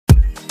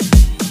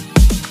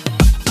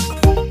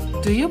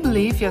Do you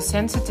believe your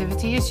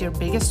sensitivity is your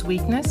biggest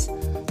weakness?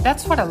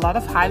 That's what a lot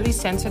of highly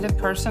sensitive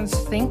persons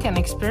think and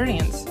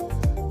experience.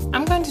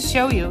 I'm going to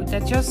show you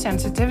that your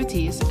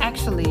sensitivity is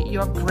actually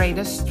your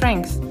greatest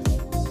strength.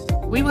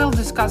 We will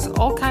discuss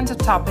all kinds of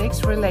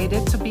topics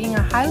related to being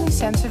a highly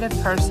sensitive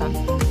person,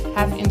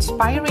 have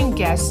inspiring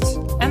guests,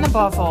 and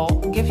above all,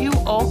 give you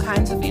all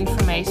kinds of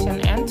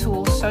information and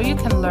tools so you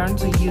can learn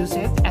to use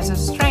it as a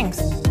strength.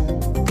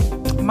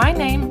 My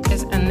name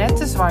is Annette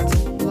de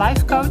Zwart,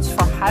 life coach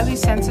for highly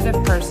sensitive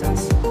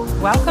persons.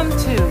 Welcome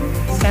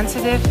to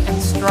Sensitive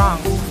and Strong.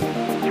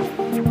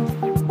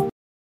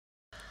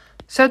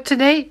 So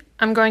today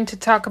I'm going to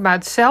talk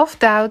about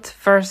self-doubt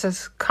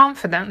versus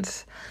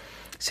confidence.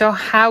 So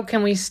how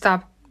can we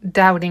stop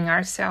doubting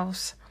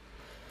ourselves?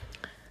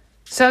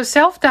 So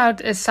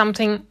self-doubt is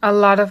something a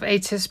lot of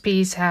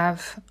HSPs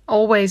have,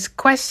 always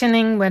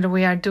questioning whether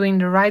we are doing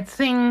the right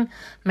thing,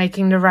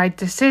 making the right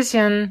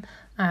decision,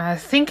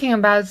 thinking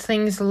about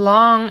things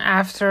long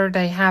after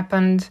they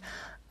happened,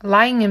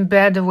 lying in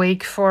bed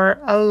awake for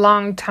a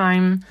long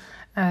time,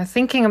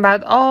 thinking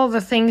about all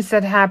the things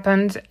that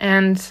happened,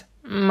 and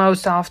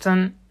most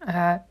often,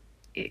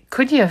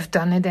 could you have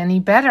done it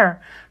any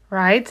better,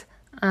 right?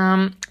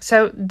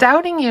 So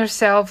doubting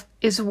yourself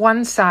is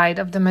one side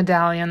of the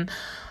medallion.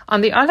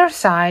 On the other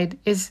side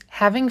is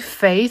having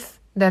faith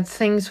that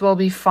things will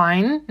be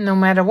fine no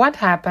matter what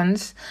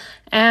happens,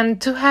 and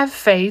to have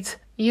faith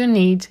you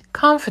need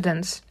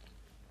confidence.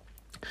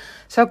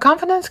 So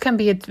confidence can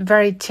be a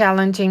very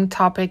challenging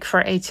topic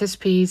for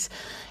HSPs.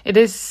 It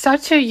is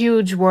such a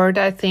huge word,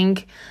 I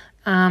think.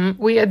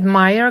 We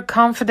admire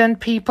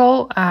confident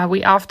people.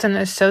 We often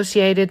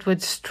associate it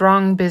with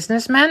strong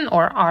businessmen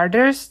or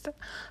artists,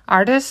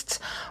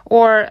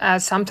 or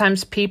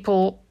sometimes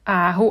people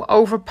who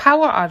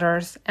overpower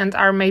others and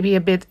are maybe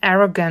a bit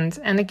arrogant.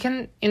 And it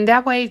can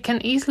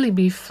easily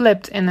be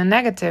flipped in a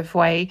negative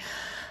way.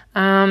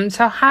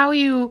 So how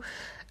you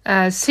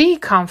see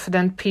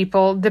confident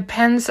people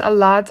depends a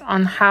lot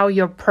on how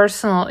your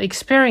personal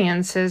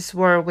experiences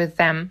were with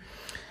them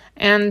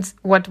and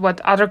what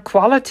other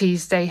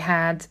qualities they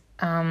had.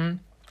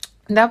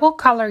 That will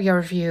color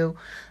your view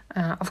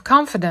of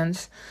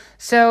confidence.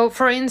 So,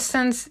 for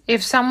instance,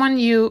 if someone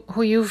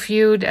who you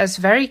viewed as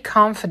very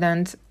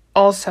confident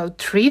also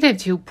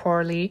treated you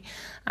poorly,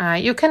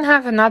 you can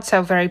have a not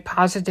so very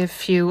positive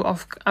view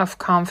of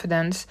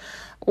confidence.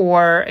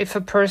 Or if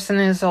a person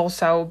is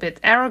also a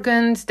bit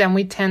arrogant, then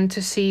we tend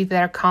to see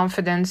their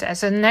confidence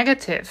as a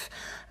negative,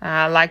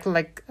 like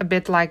a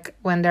bit like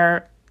when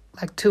they're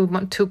like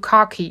too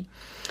cocky.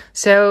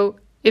 So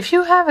if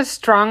you have a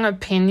strong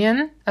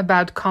opinion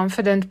about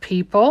confident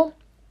people,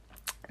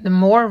 the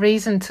more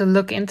reason to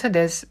look into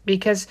this,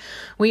 because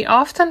we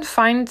often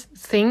find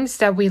things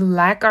that we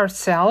lack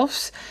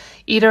ourselves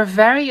either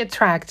very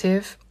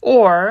attractive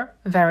or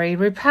very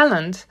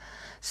repellent.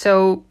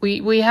 So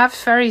we have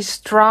very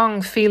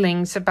strong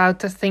feelings about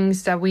the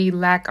things that we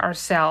lack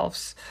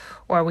ourselves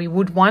or we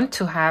would want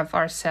to have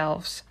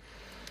ourselves.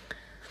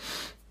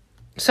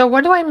 So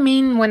what do I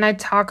mean when I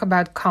talk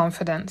about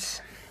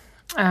confidence?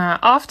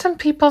 Often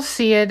people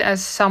see it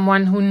as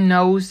someone who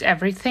knows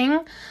everything,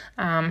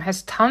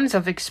 has tons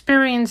of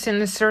experience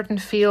in a certain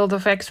field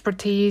of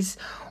expertise,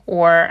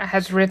 or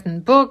has written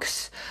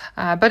books.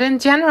 But in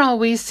general,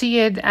 we see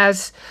it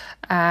as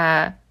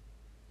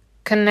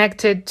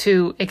connected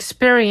to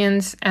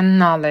experience and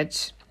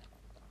knowledge.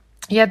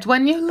 Yet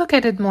when you look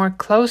at it more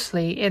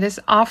closely, it is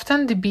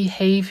often the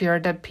behavior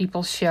that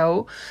people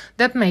show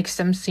that makes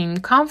them seem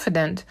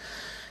confident.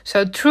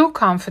 So true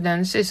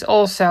confidence is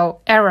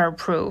also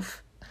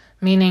error-proof,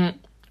 meaning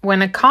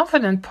when a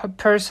confident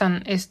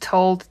person is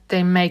told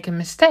they made a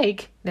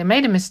mistake,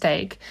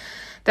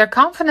 their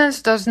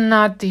confidence does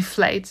not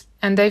deflate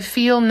and they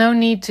feel no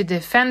need to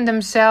defend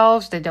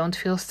themselves, they don't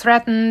feel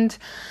threatened.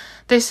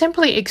 They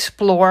simply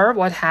explore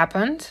what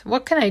happened,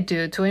 what can I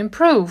do to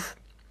improve?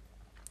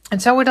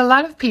 And so with a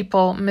lot of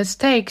people,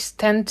 mistakes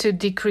tend to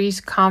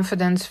decrease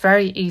confidence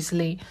very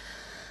easily.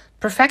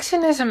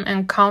 Perfectionism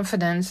and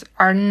confidence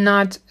are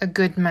not a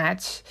good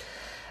match.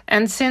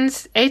 And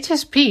since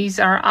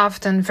HSPs are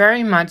often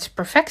very much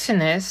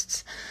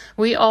perfectionists,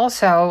 we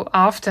also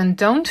often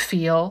don't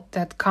feel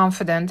that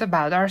confident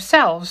about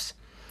ourselves.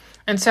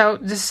 And so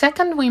the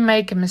second we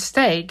make a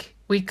mistake,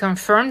 we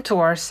confirm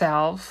to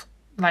ourselves,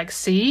 like,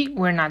 see,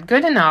 we're not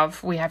good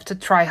enough. We have to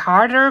try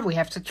harder. We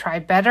have to try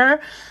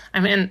better. I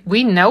mean,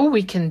 we know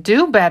we can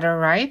do better,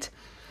 right?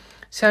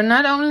 So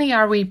not only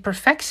are we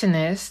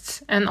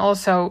perfectionists and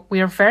also we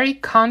are very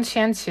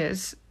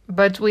conscientious,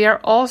 but we are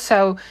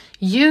also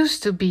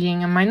used to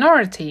being a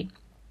minority.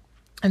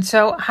 And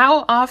so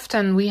how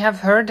often we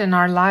have heard in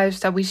our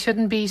lives that we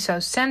shouldn't be so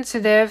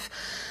sensitive.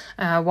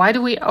 Why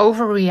do we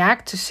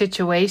overreact to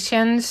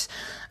situations?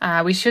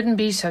 We shouldn't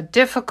be so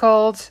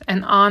difficult,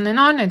 and on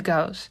it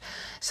goes.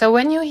 So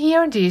when you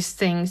hear these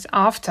things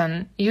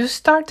often, you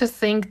start to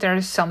think there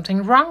is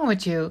something wrong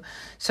with you.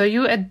 So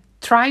you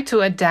try to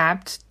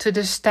adapt to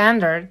the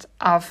standard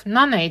of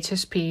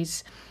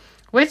non-HSPs,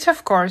 which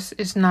of course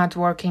is not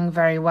working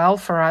very well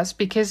for us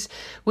because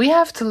we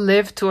have to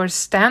live to a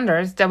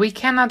standard that we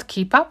cannot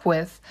keep up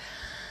with.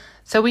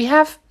 So we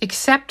have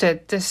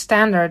accepted the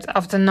standard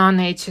of the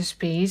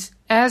non-HSPs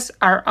as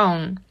our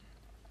own.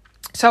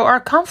 So our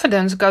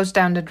confidence goes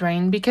down the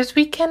drain because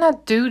we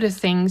cannot do the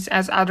things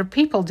as other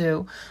people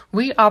do.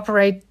 We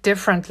operate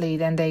differently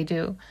than they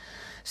do.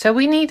 So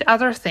we need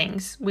other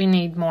things. We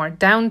need more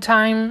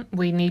downtime.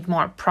 We need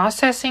more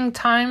processing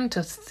time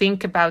to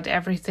think about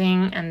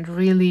everything and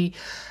really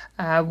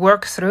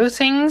work through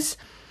things.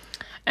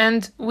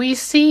 And we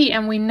see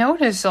and we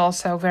notice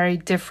also very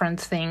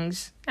different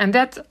things. And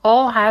that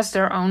all has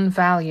their own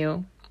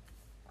value.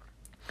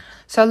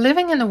 So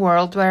living in a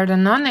world where the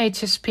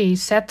non-HSP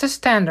set the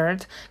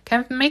standard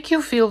can make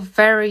you feel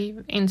very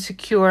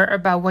insecure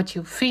about what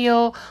you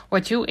feel,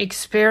 what you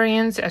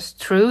experience as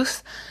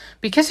truth,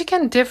 because it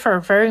can differ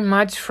very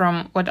much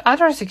from what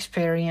others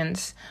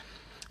experience.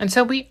 And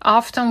so we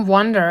often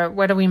wonder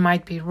whether we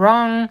might be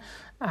wrong,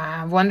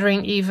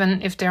 wondering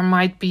even if there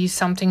might be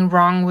something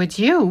wrong with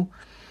you.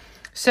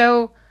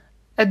 So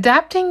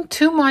adapting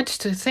too much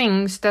to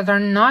things that are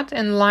not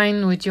in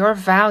line with your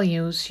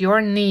values,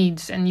 your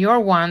needs, and your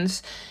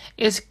wants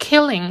is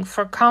killing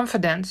for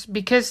confidence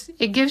because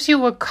it gives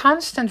you a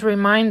constant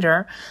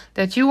reminder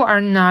that you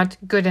are not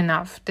good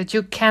enough, that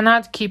you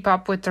cannot keep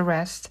up with the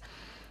rest.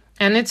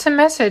 And it's a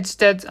message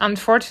that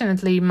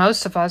unfortunately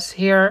most of us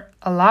hear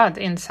a lot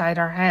inside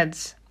our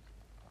heads.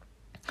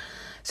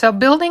 So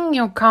building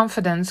your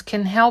confidence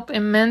can help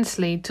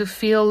immensely to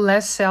feel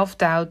less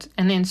self-doubt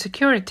and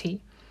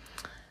insecurity.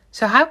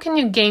 So how can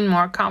you gain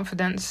more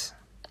confidence?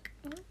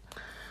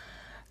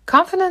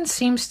 Confidence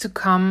seems to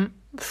come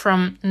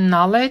from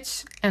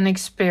knowledge and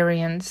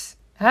experience.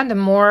 The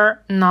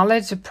more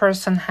knowledge a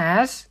person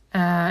has,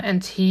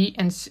 and he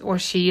or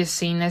she is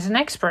seen as an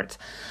expert.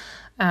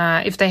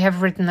 If they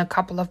have written a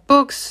couple of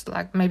books,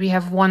 like maybe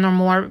have one or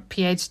more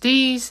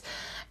PhDs,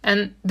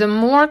 and the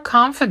more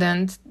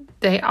confident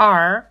they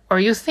are, or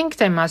you think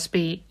they must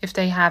be, if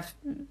they have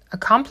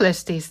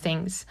accomplished these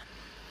things.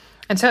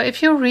 And so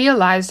if you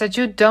realize that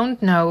you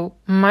don't know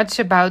much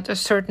about a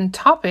certain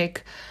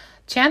topic,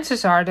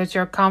 chances are that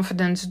your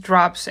confidence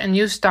drops and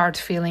you start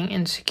feeling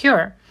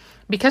insecure.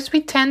 Because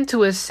we tend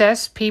to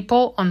assess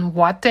people on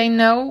what they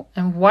know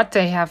and what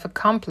they have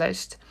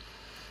accomplished.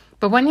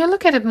 But when you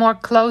look at it more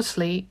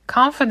closely,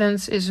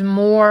 confidence is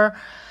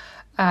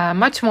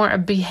much more a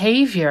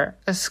behavior,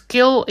 a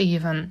skill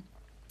even.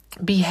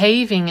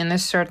 Behaving in a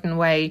certain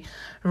way,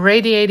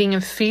 radiating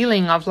a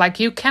feeling of like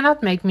you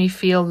cannot make me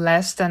feel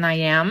less than I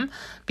am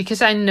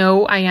because I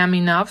know I am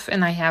enough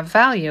and I have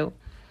value.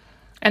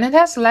 And it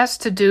has less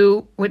to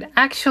do with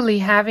actually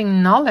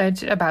having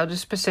knowledge about a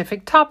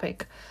specific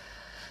topic.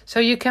 So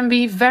you can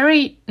be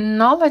very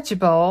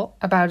knowledgeable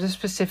about a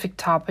specific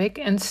topic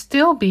and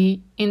still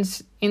be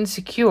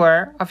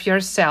insecure of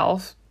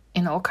yourself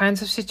in all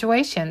kinds of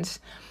situations.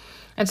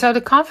 And so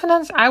the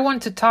confidence I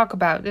want to talk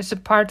about is a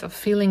part of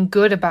feeling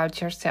good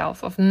about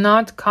yourself, of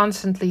not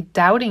constantly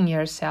doubting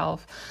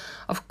yourself,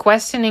 of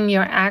questioning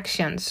your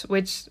actions,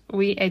 which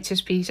we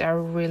HSPs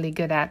are really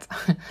good at.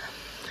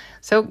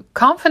 So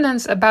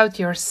confidence about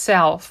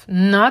yourself,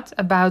 not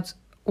about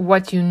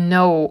what you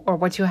know or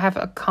what you have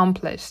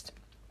accomplished.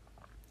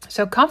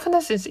 So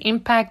confidence is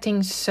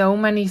impacting so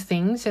many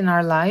things in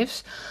our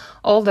lives.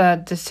 All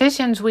the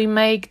decisions we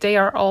make, they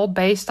are all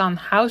based on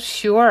how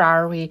sure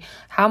are we,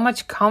 how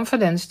much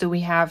confidence do we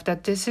have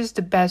that this is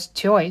the best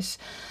choice.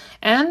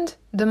 And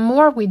the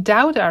more we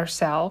doubt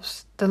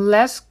ourselves, the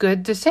less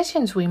good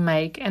decisions we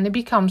make, and it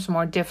becomes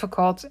more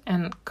difficult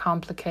and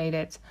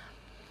complicated.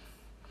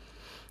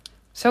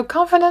 So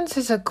confidence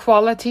is a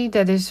quality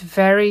that is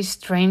very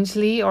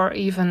strangely or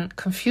even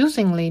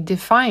confusingly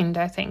defined,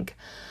 I think.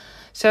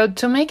 So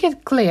to make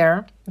it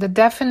clear, the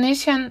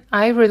definition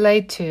I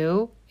relate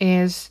to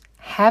is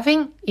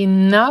having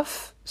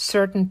enough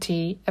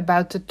certainty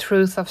about the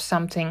truth of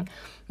something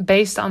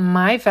based on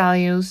my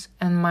values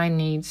and my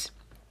needs.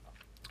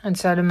 And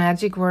so the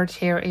magic word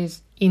here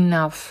is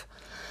enough.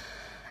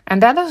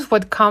 And that is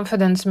what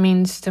confidence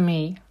means to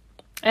me.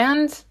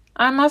 And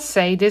I must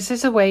say, this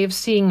is a way of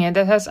seeing it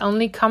that has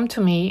only come to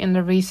me in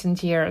the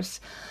recent years.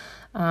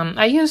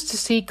 I used to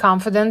see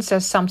confidence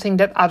as something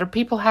that other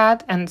people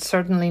had, and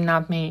certainly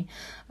not me.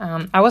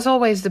 I was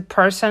always the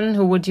person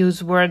who would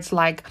use words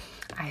like,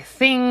 I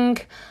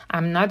think,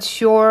 I'm not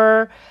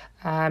sure,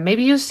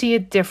 maybe you see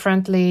it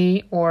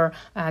differently, or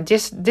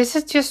this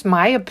is just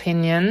my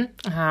opinion,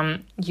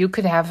 you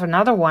could have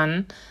another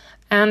one.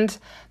 And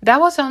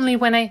that was only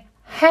when I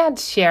had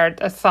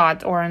shared a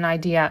thought or an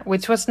idea,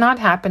 which was not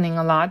happening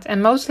a lot,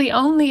 and mostly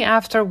only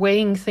after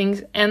weighing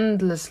things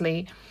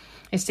endlessly.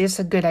 Is this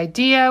a good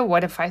idea?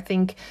 What if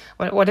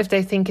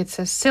they think it's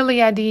a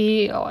silly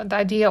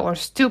idea or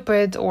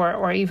stupid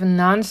or even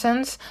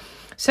nonsense?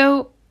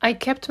 So I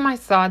kept my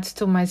thoughts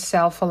to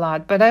myself a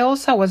lot, but I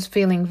also was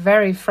feeling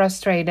very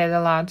frustrated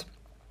a lot.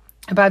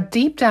 But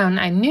deep down,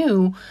 I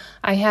knew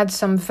I had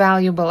some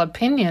valuable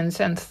opinions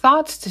and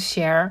thoughts to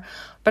share,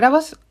 but I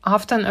was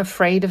often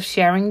afraid of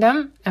sharing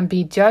them and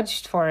be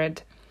judged for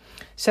it.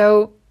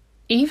 So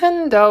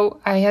even though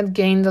I had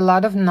gained a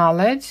lot of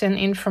knowledge and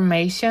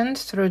information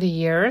through the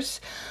years,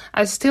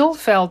 I still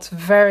felt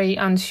very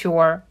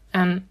unsure.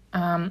 And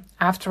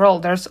after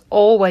all, there's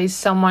always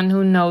someone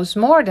who knows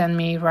more than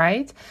me,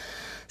 right?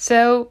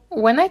 So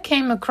when I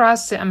came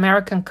across the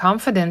American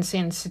Confidence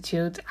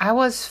Institute, I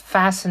was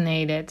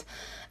fascinated.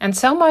 And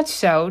so much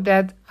so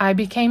that I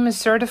became a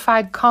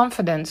certified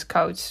confidence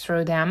coach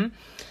through them.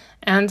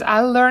 And I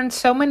learned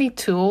so many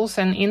tools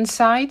and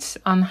insights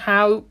on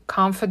how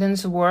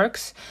confidence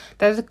works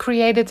that it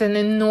created an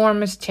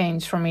enormous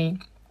change for me.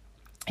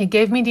 It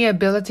gave me the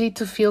ability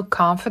to feel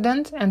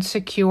confident and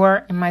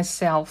secure in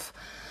myself.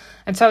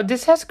 And so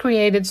this has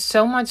created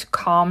so much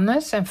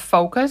calmness and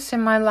focus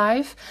in my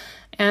life.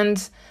 And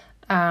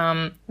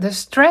the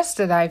stress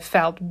that I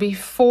felt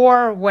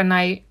before when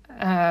I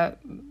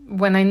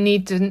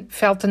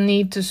felt the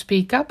need to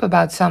speak up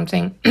about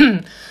something,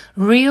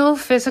 real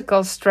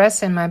physical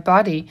stress in my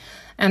body.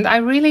 And I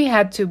really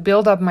had to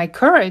build up my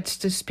courage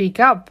to speak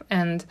up.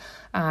 And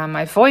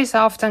my voice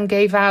often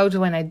gave out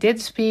when I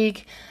did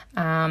speak.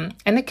 And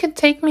it could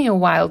take me a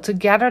while to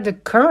gather the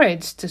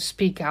courage to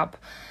speak up.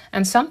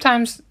 And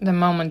sometimes the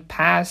moment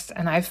passed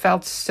and I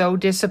felt so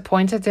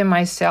disappointed in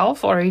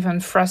myself or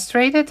even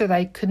frustrated that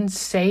I couldn't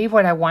say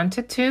what I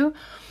wanted to.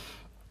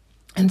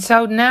 And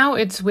so now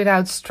it's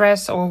without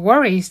stress or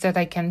worries that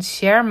I can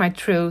share my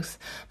truth,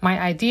 my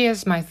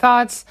ideas, my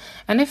thoughts,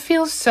 and it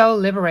feels so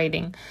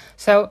liberating.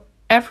 So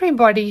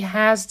everybody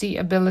has the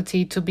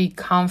ability to be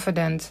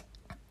confident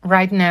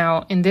right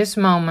now in this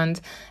moment,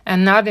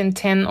 and not in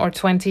 10 or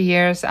 20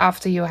 years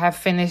after you have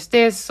finished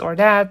this or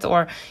that,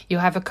 or you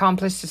have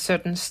accomplished a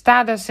certain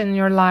status in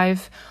your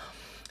life.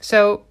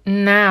 So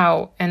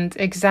now, and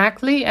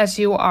exactly as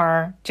you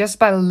are, just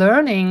by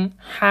learning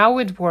how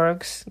it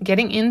works,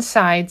 getting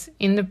insights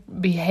in the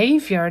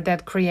behavior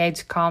that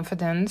creates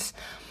confidence,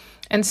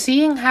 and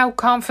seeing how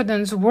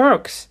confidence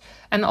works,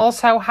 and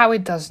also how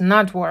it does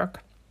not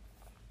work.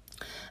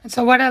 And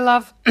so what I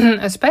love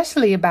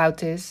especially about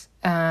this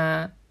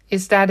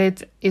is that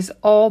it is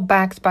all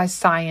backed by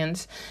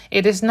science.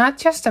 It is not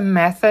just a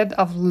method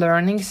of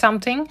learning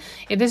something.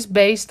 It is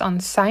based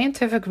on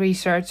scientific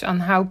research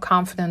on how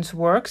confidence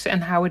works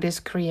and how it is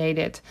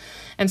created.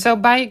 And so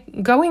by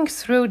going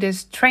through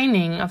this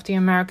training of the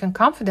American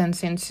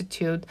Confidence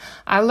Institute,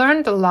 I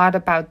learned a lot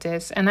about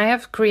this. And I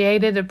have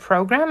created a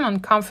program on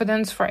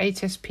confidence for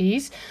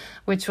HSPs,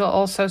 which will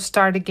also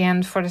start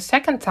again for the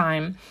second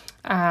time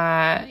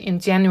in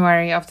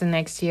January of the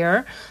next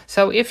year.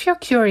 So if you're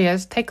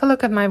curious, take a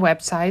look at my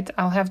website.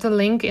 I'll have the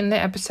link in the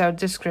episode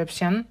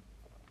description.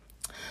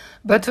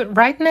 But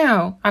right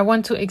now, I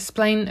want to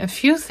explain a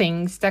few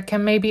things that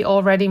can maybe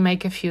already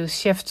make a few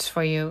shifts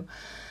for you.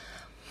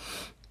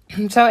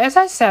 So as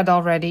I said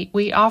already,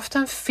 we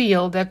often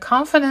feel that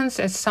confidence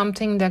is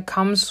something that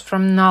comes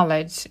from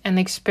knowledge and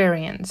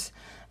experience.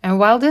 And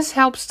while this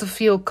helps to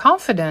feel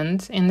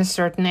confident in a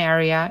certain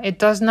area, it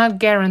does not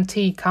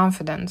guarantee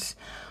confidence.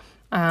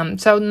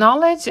 So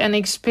knowledge and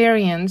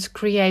experience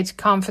creates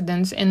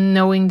confidence in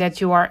knowing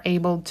that you are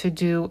able to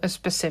do a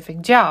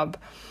specific job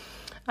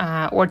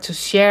or to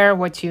share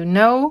what you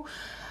know.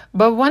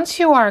 But once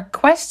you are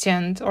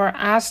questioned or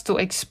asked to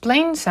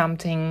explain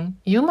something,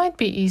 you might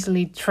be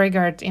easily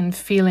triggered in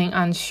feeling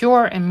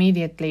unsure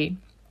immediately.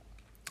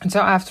 And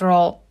so after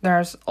all,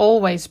 there's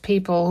always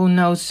people who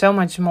know so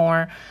much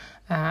more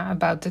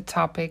about the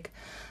topic.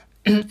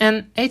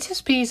 And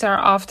HSPs are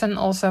often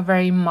also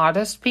very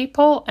modest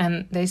people,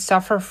 and they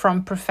suffer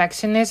from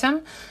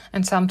perfectionism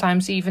and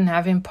sometimes even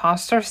have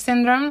imposter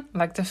syndrome,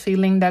 like the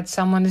feeling that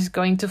someone is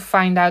going to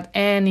find out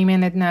any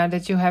minute now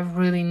that you have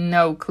really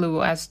no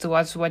clue as to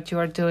what you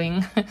are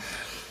doing.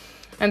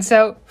 And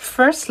so,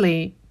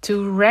 firstly,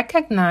 to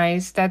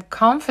recognize that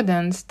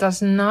confidence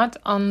does not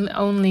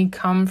only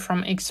come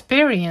from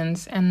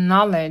experience and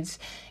knowledge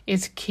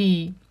is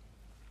key.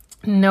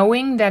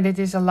 Knowing that it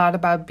is a lot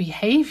about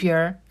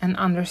behavior and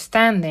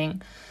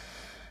understanding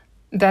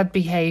that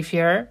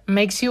behavior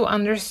makes you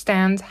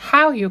understand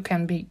how you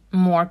can be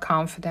more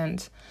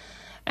confident.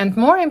 And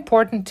more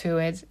important to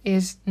it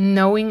is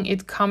knowing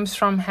it comes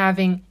from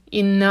having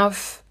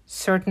enough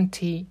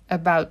certainty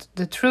about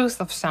the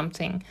truth of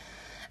something.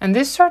 And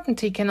this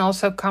certainty can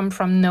also come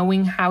from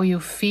knowing how you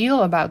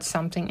feel about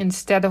something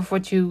instead of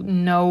what you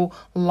know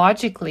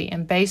logically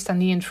and based on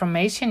the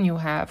information you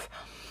have.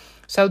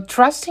 So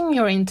trusting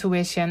your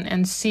intuition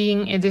and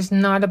seeing it is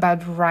not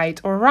about right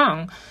or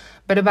wrong,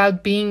 but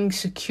about being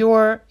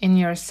secure in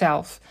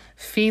yourself,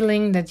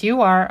 feeling that you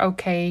are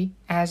okay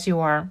as you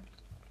are.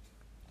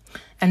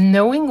 And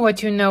knowing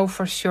what you know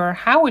for sure,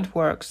 how it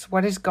works,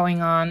 what is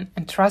going on,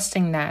 and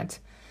trusting that.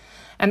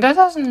 And that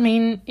doesn't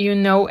mean you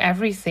know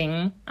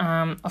everything.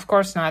 Of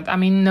course not. I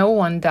mean, no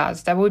one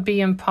does. That would be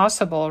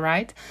impossible,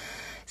 right?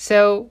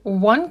 So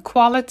one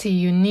quality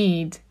you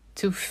need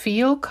to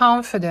feel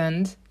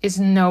confident is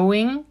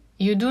knowing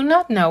you do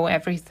not know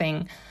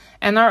everything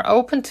and are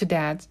open to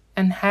that,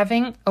 and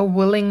having a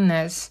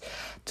willingness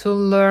to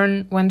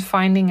learn when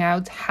finding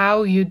out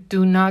how you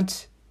do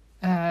not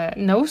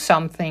know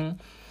something.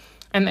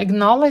 and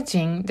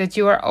acknowledging that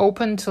you are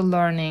open to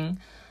learning.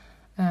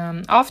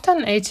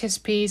 Often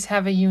HSPs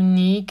have a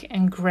unique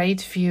and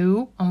great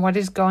view on what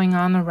is going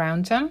on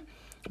around them,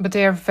 but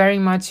they are very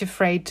much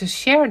afraid to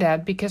share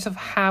that because of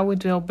how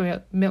it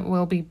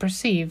will be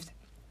perceived.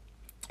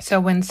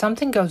 So when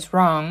something goes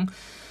wrong,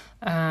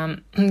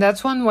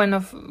 that's when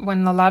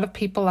a lot of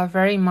people are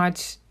very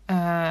much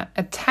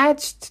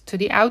attached to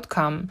the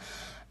outcome,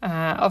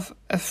 of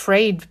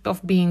afraid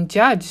of being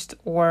judged,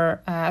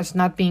 or as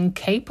not being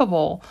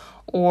capable,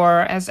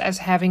 or as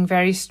having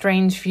very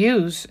strange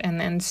views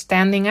and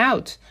standing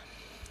out.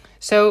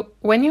 So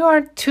when you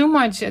are too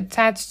much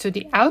attached to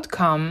the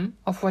outcome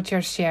of what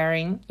you're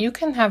sharing, you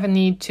can have a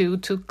need to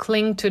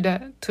cling to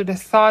the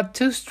thought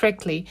too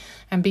strictly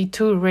and be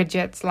too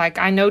rigid. Like,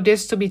 I know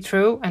this to be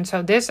true, and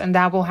so this and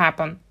that will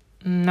happen.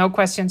 No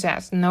questions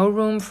asked. No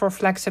room for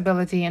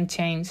flexibility and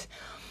change.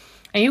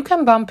 And you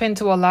can bump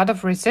into a lot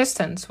of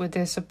resistance with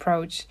this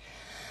approach.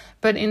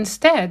 But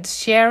instead,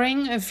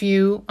 sharing a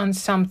view on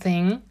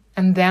something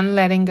and then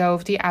letting go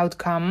of the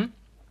outcome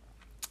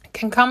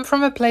can come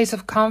from a place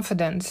of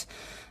confidence.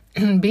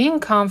 Being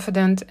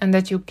confident and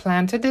that you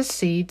planted a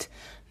seed,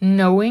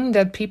 knowing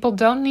that people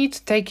don't need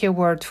to take your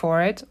word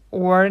for it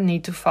or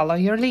need to follow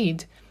your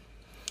lead.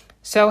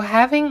 So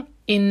having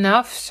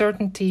enough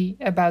certainty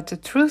about the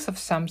truth of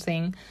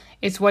something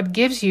is what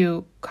gives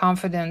you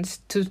confidence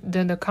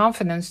the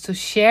confidence to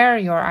share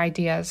your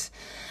ideas.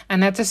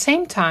 And at the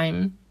same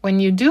time, when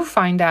you do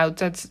find out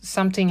that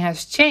something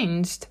has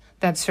changed,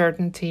 that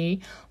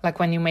certainty, like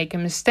when you make a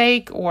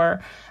mistake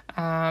or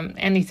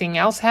anything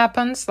else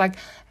happens, like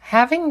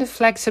having the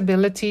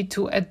flexibility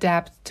to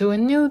adapt to a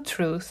new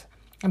truth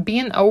and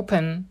being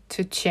open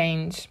to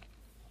change.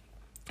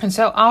 And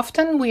so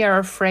often we are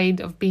afraid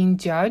of being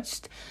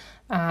judged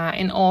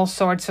in all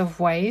sorts of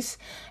ways.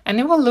 And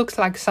it will look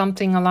like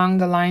something along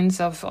the lines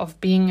of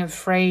being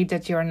afraid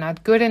that you're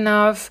not good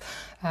enough.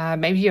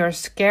 Maybe you're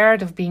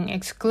scared of being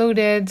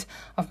excluded,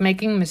 of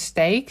making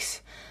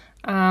mistakes.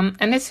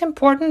 And it's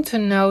important to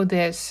know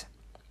this.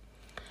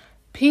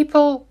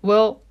 People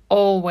will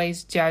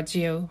always judge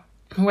you,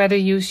 whether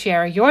you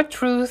share your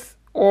truth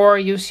or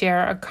you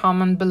share a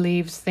common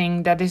belief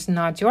thing that is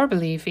not your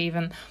belief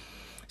even.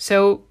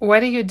 So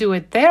whether you do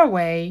it their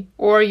way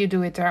or you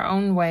do it their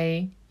own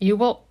way, you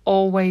will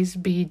always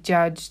be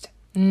judged.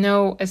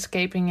 No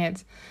escaping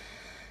it.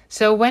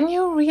 So when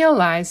you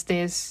realize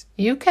this,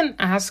 you can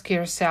ask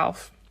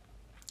yourself,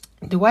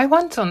 do I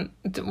want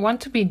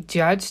to be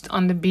judged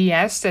on the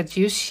BS that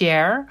you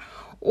share,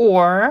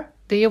 or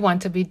do you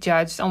want to be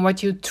judged on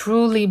what you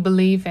truly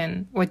believe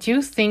in, what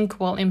you think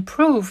will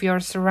improve your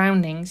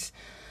surroundings?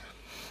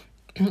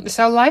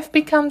 So life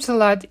becomes a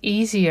lot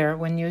easier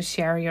when you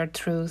share your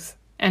truth,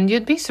 and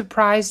you'd be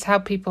surprised how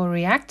people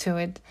react to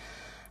it.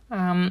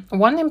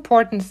 One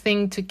important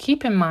thing to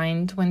keep in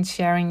mind when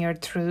sharing your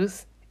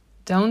truth: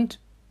 don't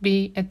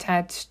be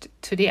attached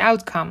to the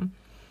outcome.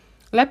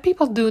 Let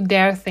people do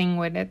their thing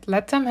with it.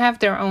 Let them have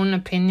their own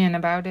opinion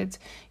about it.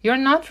 You're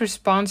not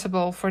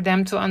responsible for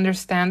them to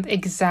understand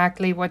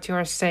exactly what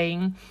you're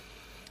saying.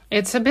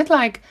 It's a bit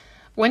like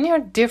when you're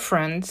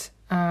different,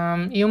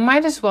 you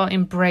might as well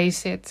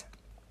embrace it.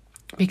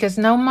 Because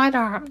no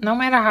matter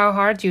how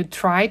hard you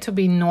try to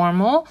be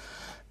normal,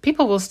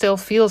 people will still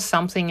feel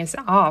something is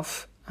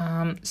off.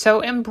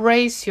 So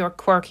embrace your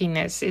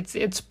quirkiness.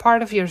 It's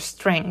part of your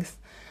strength.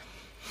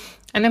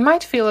 And it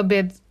might feel a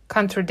bit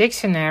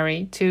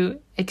contradictory to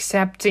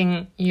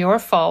accepting your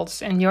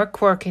faults and your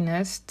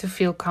quirkiness to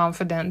feel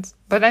confident.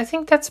 But I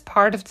think that's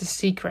part of the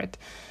secret.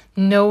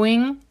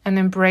 Knowing and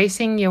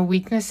embracing your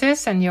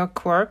weaknesses and your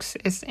quirks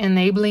is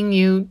enabling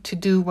you to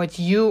do what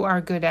you are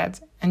good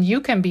at. And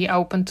you can be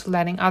open to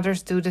letting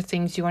others do the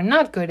things you are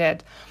not good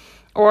at.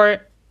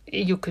 Or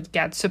you could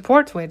get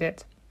support with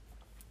it.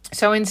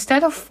 So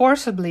instead of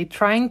forcibly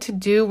trying to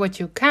do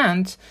what you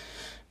can't,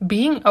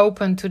 being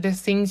open to the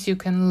things you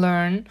can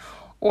learn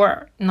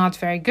or not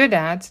very good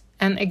at,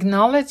 and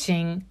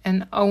acknowledging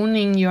and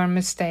owning your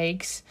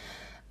mistakes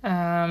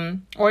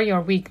or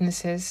your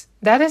weaknesses,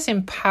 that is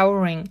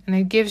empowering, and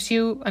it gives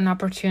you an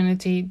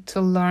opportunity to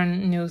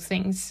learn new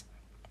things.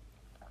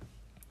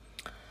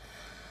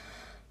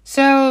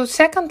 So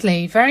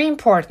secondly, very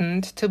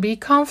important, to be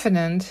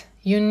confident,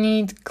 you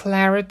need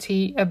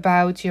clarity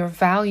about your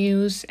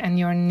values and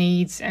your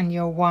needs and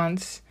your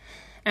wants.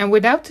 And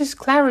without this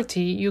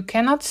clarity, you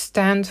cannot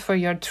stand for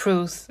your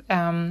truth.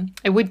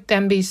 It would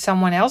then be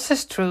someone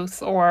else's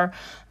truth, or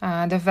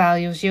the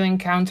values you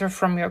encounter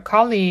from your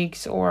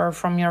colleagues or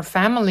from your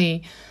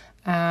family.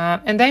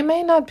 And they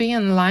may not be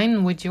in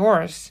line with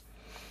yours.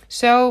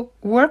 So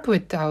work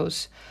with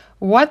those.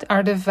 What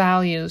are the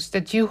values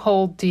that you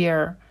hold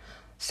dear?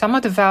 Some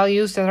of the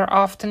values that are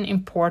often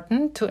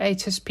important to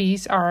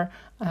HSPs are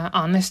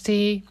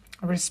honesty,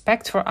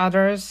 respect for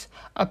others,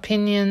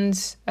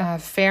 opinions,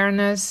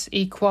 fairness,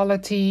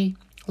 equality,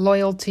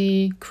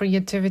 loyalty,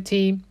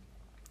 creativity.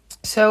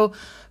 So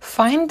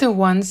find the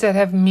ones that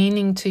have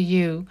meaning to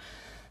you.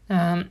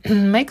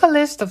 Make a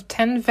list of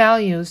 10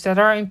 values that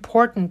are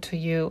important to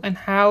you and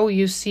how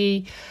you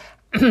see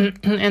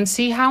and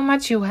see how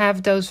much you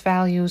have those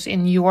values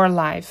in your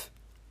life.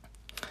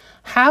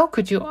 How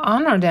could you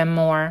honor them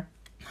more?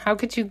 How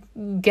could you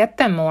get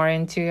them more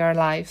into your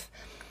life?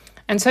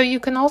 And so you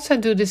can also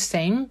do the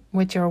same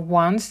with your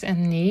wants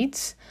and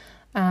needs.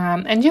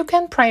 And you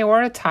can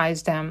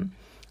prioritize them.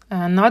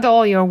 Not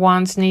all your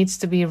wants needs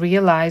to be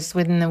realized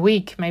within a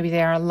week. Maybe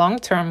they are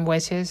long-term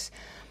wishes.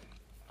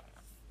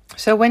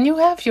 So when you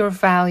have your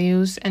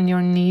values and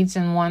your needs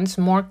and wants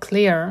more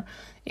clear,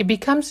 it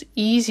becomes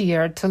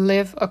easier to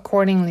live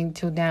accordingly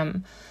to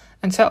them.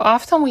 And so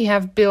often we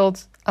have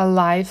built a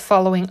life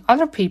following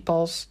other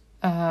people's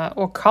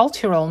or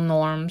cultural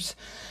norms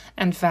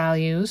and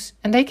values,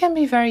 and they can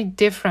be very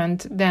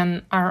different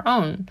than our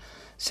own.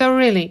 So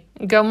really,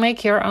 go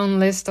make your own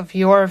list of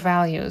your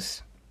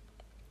values.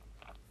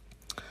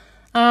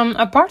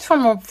 Apart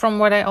from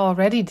what I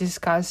already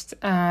discussed,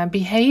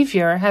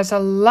 behavior has a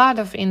lot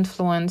of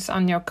influence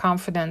on your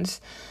confidence.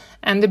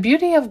 And the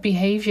beauty of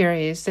behavior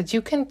is that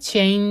you can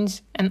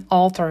change and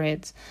alter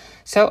it.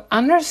 So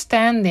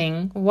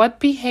understanding what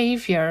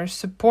behavior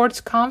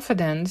supports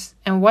confidence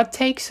and what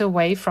takes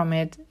away from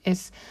it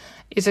is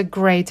a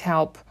great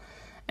help.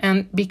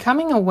 And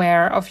becoming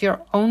aware of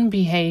your own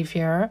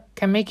behavior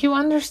can make you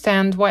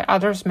understand why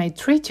others may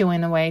treat you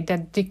in a way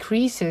that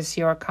decreases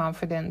your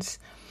confidence.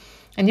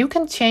 And you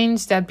can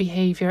change that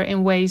behavior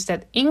in ways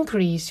that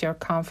increase your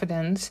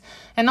confidence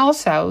and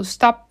also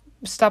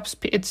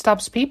it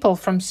stops people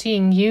from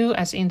seeing you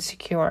as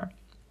insecure.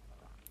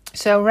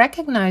 So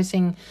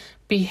recognizing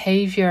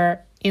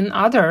behavior in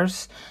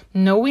others,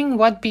 knowing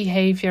what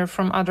behavior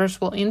from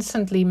others will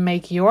instantly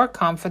make your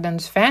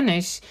confidence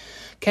vanish,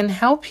 can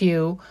help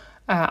you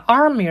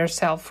arm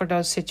yourself for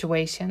those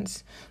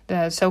situations.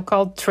 The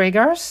so-called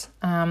triggers,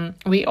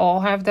 we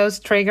all have those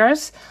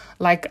triggers,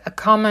 like a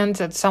comment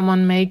that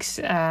someone makes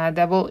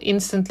that will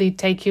instantly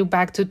take you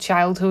back to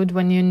childhood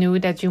when you knew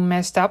that you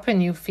messed up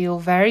and you feel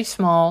very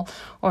small,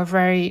 or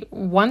very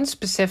one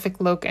specific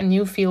look and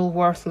you feel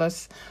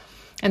worthless.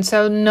 And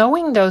so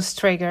knowing those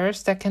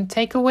triggers that can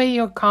take away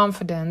your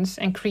confidence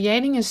and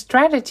creating a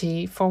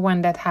strategy for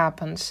when that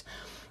happens,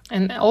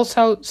 and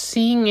also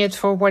seeing it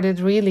for what it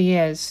really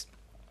is,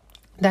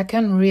 that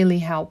can really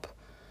help.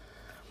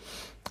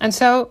 And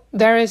so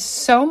there is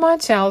so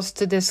much else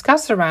to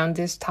discuss around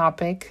this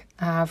topic.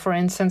 For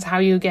instance, how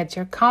you get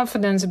your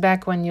confidence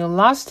back when you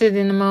lost it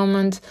in a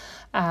moment,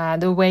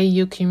 the way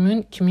you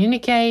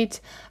communicate,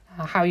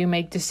 how you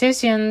make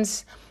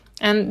decisions.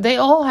 And they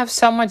all have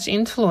so much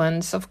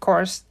influence, of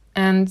course.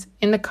 And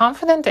in the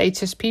Confident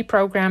HSP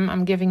program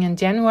I'm giving in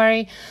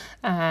January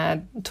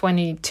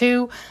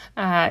 22,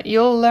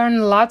 you'll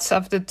learn lots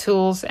of the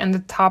tools and the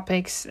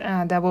topics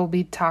that will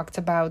be talked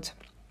about.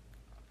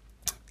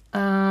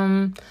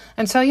 And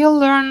so you'll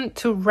learn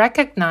to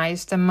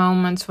recognize the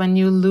moments when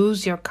you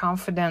lose your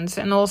confidence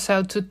and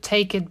also to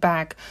take it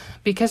back,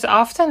 because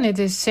often it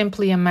is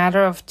simply a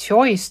matter of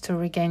choice to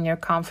regain your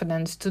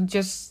confidence, to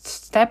just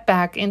step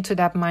back into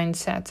that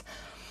mindset.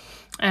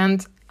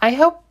 And I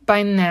hope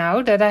by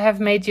now that I have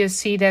made you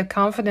see that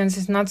confidence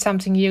is not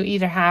something you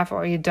either have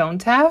or you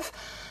don't have.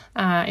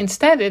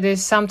 Instead, it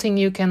is something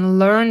you can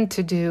learn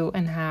to do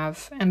and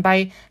have. And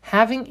by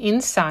having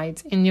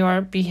insight in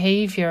your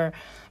behavior,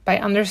 by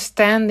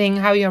understanding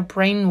how your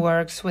brain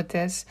works with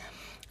this,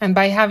 and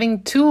by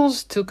having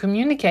tools to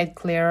communicate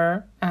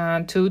clearer,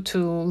 to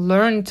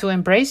learn to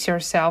embrace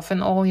yourself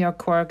and all your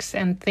quirks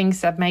and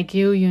things that make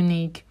you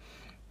unique.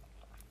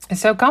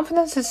 So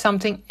confidence is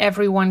something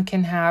everyone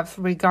can have,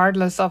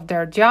 regardless of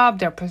their job,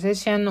 their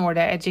position, or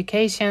their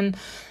education,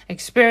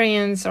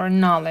 experience, or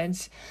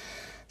knowledge.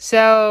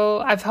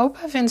 So I hope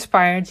I've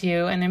inspired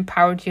you and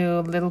empowered you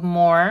a little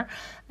more.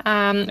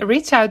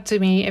 Reach out to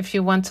me if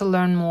you want to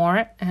learn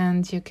more,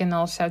 and you can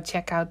also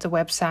check out the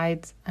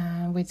website,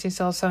 which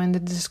is also in the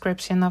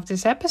description of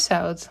this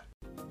episode.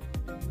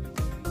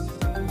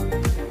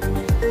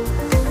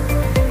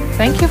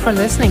 Thank you for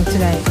listening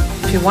today.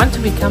 If you want to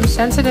become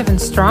sensitive and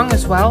strong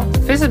as well,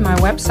 visit my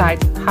website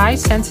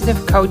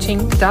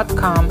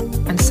highsensitivecoaching.com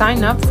and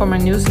sign up for my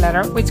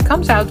newsletter, which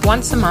comes out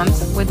once a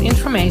month with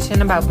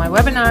information about my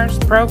webinars,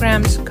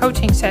 programs,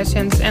 coaching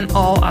sessions, and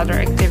all other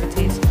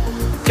activities.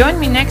 Join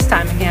me next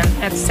time again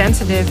at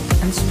Sensitive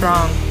and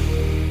Strong.